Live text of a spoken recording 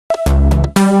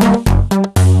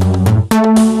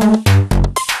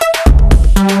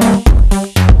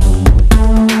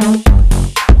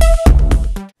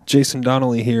Jason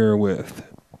Donnelly here with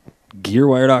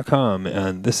GearWire.com,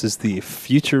 and this is the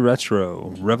Future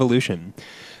Retro Revolution.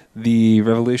 The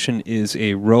Revolution is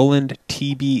a Roland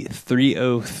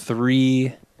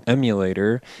TB303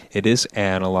 emulator. It is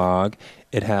analog.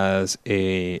 It has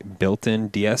a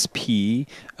built-in DSP.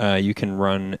 You can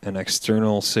run an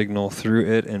external signal through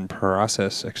it and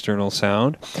process external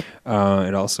sound.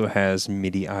 It also has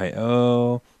MIDI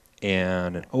I/O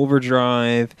and an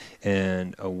overdrive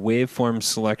and a waveform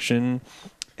selection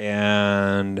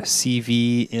and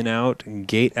CV in-out and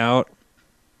gate-out.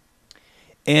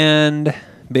 And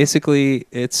basically,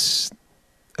 it's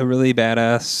a really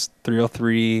badass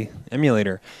 303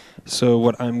 emulator. So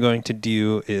what I'm going to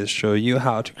do is show you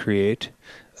how to create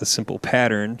a simple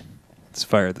pattern. Let's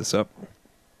fire this up.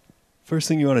 First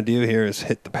thing you want to do here is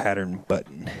hit the pattern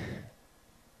button.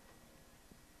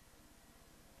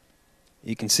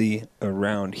 You can see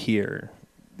around here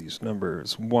these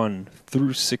numbers 1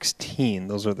 through 16.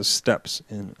 Those are the steps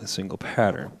in a single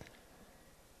pattern.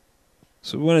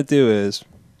 So what we want to do is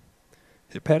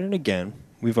hit pattern again.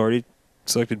 We've already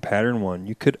selected pattern 1.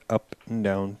 You could up and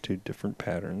down to different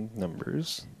pattern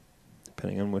numbers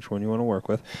depending on which one you want to work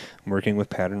with. I'm working with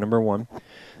pattern number 1. I'm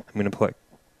going to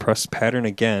press pattern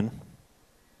again.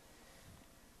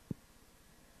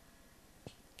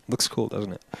 Looks cool,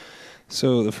 doesn't it?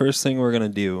 So the first thing we're going to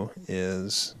do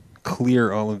is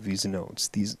clear all of these notes.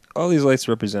 All these lights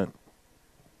represent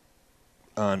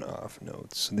on-off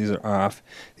notes. So these are off,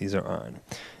 these are on.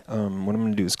 What I'm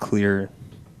going to do is clear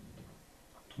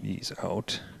these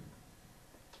out.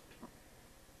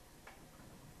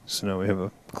 So now we have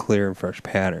a clear and fresh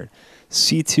pattern.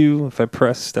 C2, if I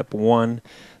press step 1,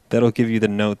 that'll give you the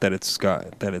note that it's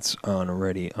on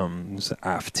already. It's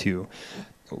F2.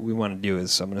 What we want to do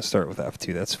is I'm going to start with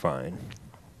F2. That's fine.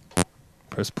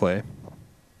 Press play.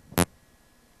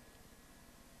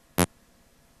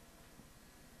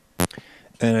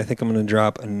 And I think I'm going to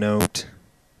drop a note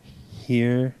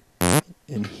here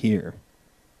and here.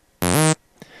 And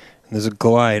there's a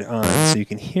glide on, so you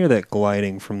can hear that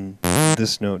gliding from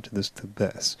this note to this to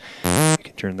this. You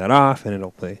can turn that off and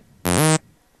it'll play.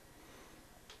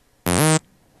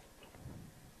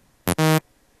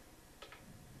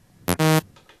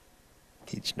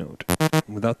 Each note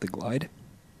without the glide.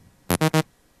 I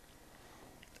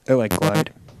like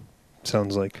glide.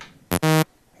 Sounds like the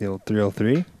old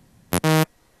 303.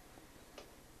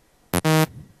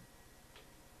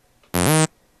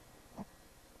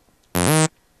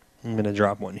 I'm going to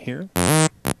drop one here.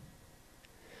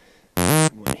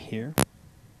 One here.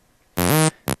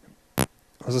 As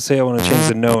I say, I want to change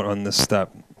the note on this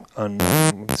step. On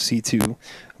C2,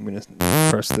 I'm going to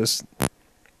press this. I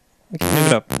can move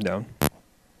it up and down.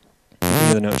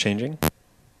 Hear the note changing.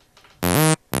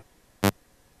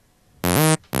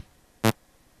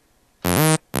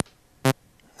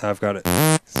 Now I've got it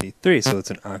C3, so it's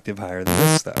an octave higher than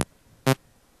this step.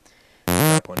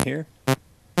 Drop one here.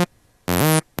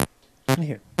 And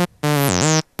here.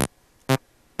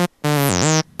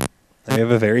 Now we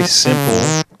have a very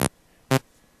simple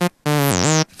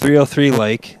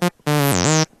 303-like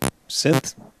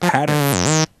synth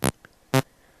pattern.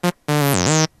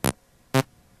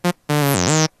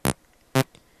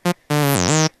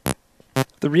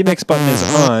 The remix button is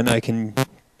on. I can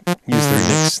use the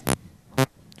remix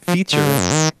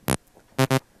feature,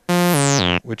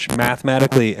 which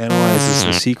mathematically analyzes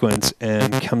the sequence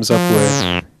and comes up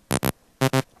with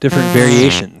different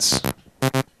variations.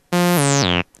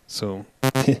 So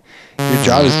your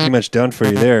job is pretty much done for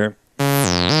you there.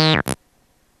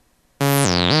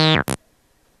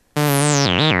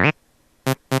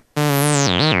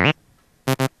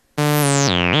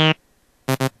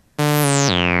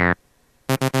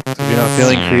 If you're not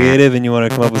feeling creative and you want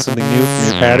to come up with something new from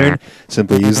your pattern,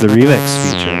 simply use the remix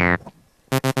feature.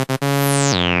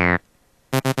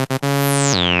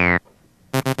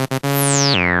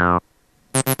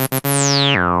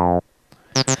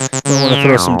 I want to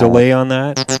throw some delay on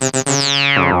that.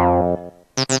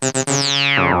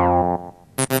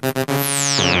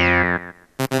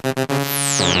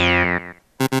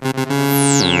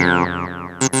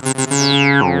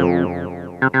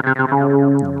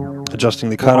 Adjusting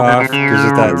the cutoff gives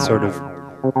it that sort of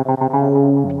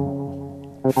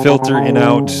filter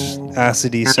in-out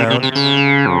acidy sound.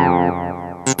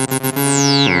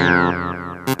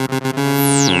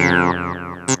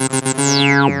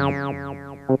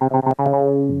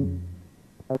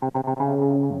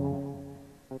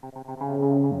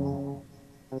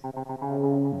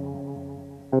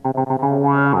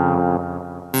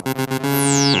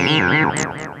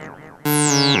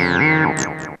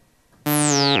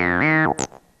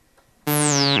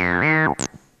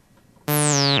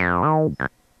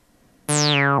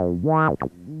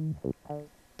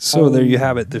 So there you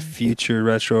have it, the Future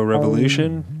Retro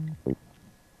Revolution.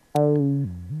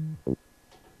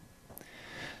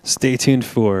 Stay tuned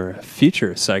for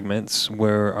future segments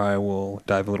where I will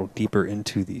dive a little deeper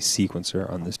into the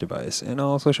sequencer on this device, and I'll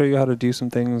also show you how to do some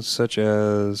things such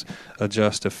as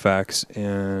adjust effects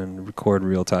and record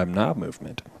real-time knob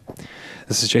movement.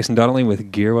 This is Jason Donnelly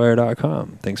with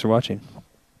GearWire.com. Thanks for watching.